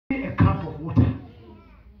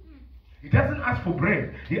doesn't ask for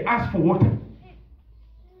bread. He asks for water.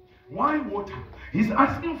 Why water? He's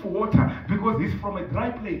asking for water because he's from a dry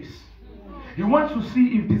place. He wants to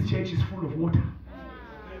see if this church is full of water.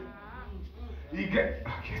 He gets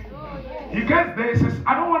there, he says,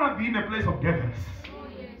 I don't want to be in a place of devils.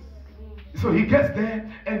 So he gets there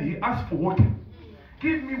and he asks for water.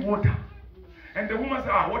 Give me water. And the woman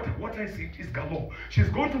says, water is galore. She's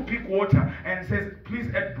going to pick water and says, please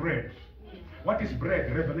add bread. What is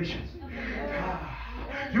bread? Revelation.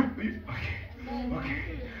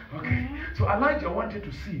 Okay. So Elijah wanted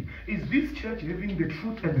to see, is this church having the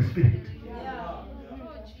truth and the spirit?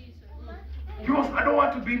 Because I don't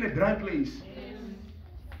want to be in a dry place.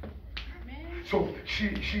 So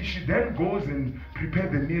she then goes and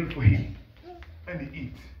prepares the meal for him. And he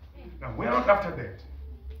eats. Now, where out after that?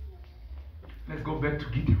 Let's go back to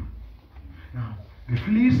Gideon. Now, the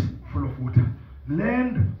fleece full of water.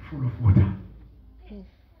 Land full of water.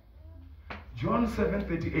 John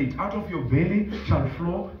 7:38. Out of your belly shall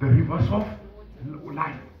flow the rivers of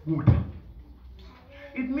life, water.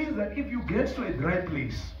 It means that if you get to a dry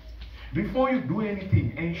place, before you do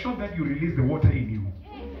anything, ensure that you release the water in you.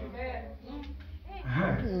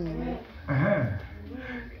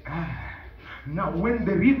 Now, when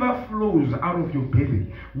the river flows out of your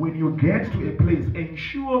belly, when you get to a place,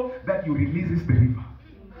 ensure that you release the river,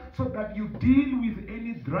 so that you deal with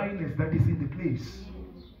any dryness that is in the place.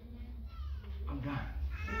 I'm done.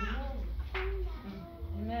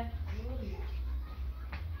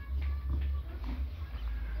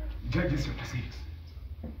 Judges chapter 6.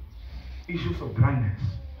 Issues of dryness.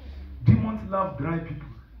 Demons love dry people.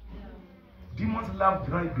 Demons love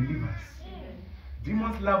dry believers.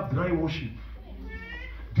 Demons love dry worship.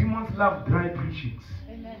 Demons love dry preachings.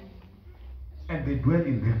 Amen. And they dwell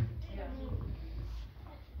in them. Yeah.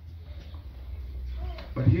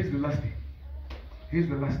 But here's the last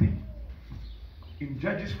thing. In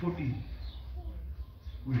Judges 14,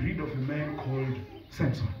 we read of a man called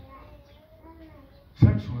Samson.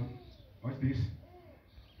 Samson, watch this,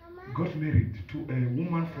 got married to a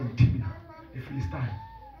woman from Timnah, a Philistine.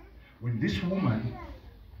 When this woman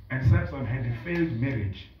and Samson had a failed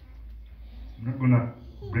marriage, I'm not going to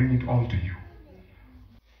bring it all to you.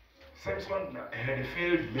 Samson had a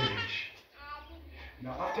failed marriage.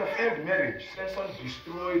 Now, after failed marriage, Samson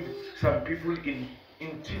destroyed some people in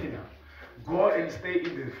Timnah. Go and stay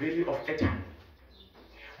in the valley of Etam.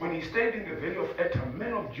 When he stayed in the valley of Etam,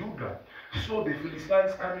 men of Judah saw the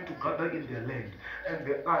Philistines coming to gather in their land. And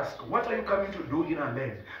they asked, what are you coming to do in our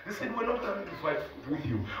land? They said, we're not coming to fight with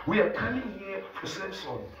you. We are coming here for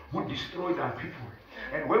Samson, who destroyed our people.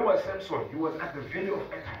 And where was Samson? He was at the valley of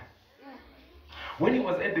Etam. When he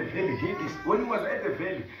was at the valley,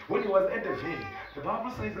 the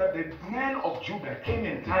Bible says that the men of Judah came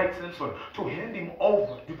and tied Samson to hand him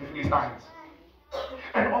over to the Philistines.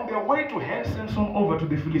 And on their way to hand Samson over to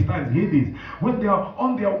the Philistines, hear this. When they are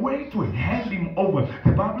on their way to hand him over,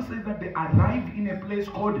 the Bible says that they arrived in a place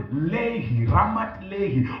called Lehi, Ramat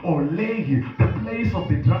Lehi, or Lehi, the place of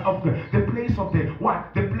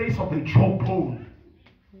the jawbone.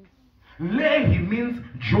 Lehi means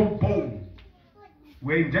jawbone.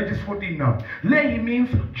 We're in Judges 14 now. Lehi means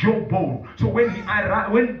jawbone. So when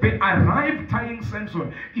they arrived tying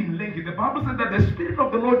Samson in Lehi, the Bible said that the Spirit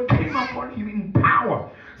of the Lord came upon him in power,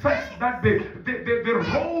 such that the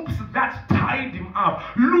ropes that tied him up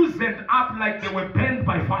loosened up like they were burned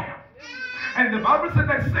by fire. And the Bible said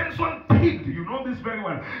that Samson picked, you know this very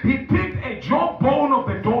well, he picked a jawbone of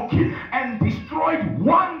the donkey and destroyed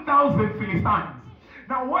 1,000 Philistines.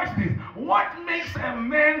 Now watch this. What makes a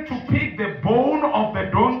man to pick the bone of the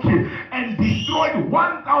donkey and destroy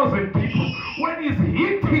 1,000 people? When he's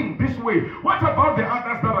hitting this way, what about the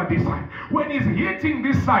others that are this side? When he's hitting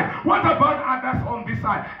this side, what about others on this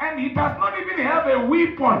side? And he does not even have a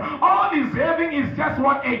weapon. All he's having is just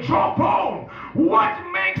what? A jawbone. What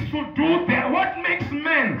makes men to do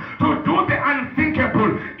the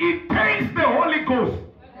unthinkable? It takes the Holy Ghost.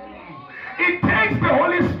 It takes the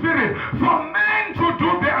Holy Spirit for men to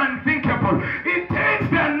do the unthinkable. It takes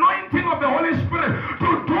the anointing of the Holy Spirit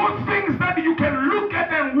to do things that you can look at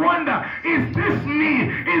and wonder, is this me?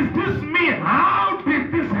 Is this me? How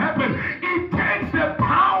did this happen? It takes the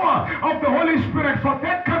power of the Holy Spirit for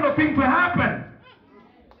that kind of thing to happen.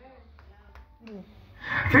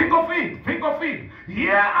 Think of it.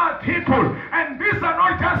 Here are people, and these are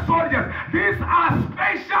not just soldiers. These are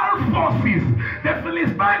special forces. The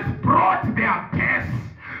Philistines brought their best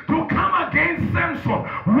to come against Samson.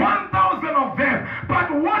 1,000 of them,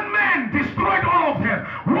 but one man destroyed all of them.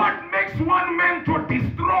 What makes one man to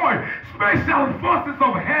destroy special forces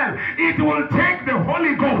of hell? It will take the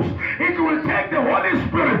Holy Ghost. It will take the Holy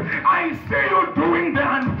Spirit. I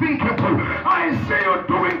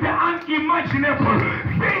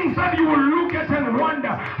unexplainable. Things that you will look at and wonder,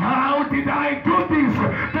 how did I do this?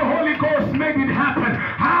 The Holy Ghost made it happen.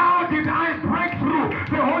 How did I break through?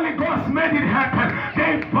 The Holy Ghost made it happen.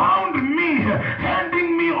 They bound me,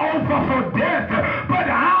 handing me over for death. But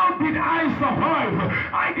how did I survive?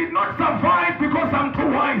 I did not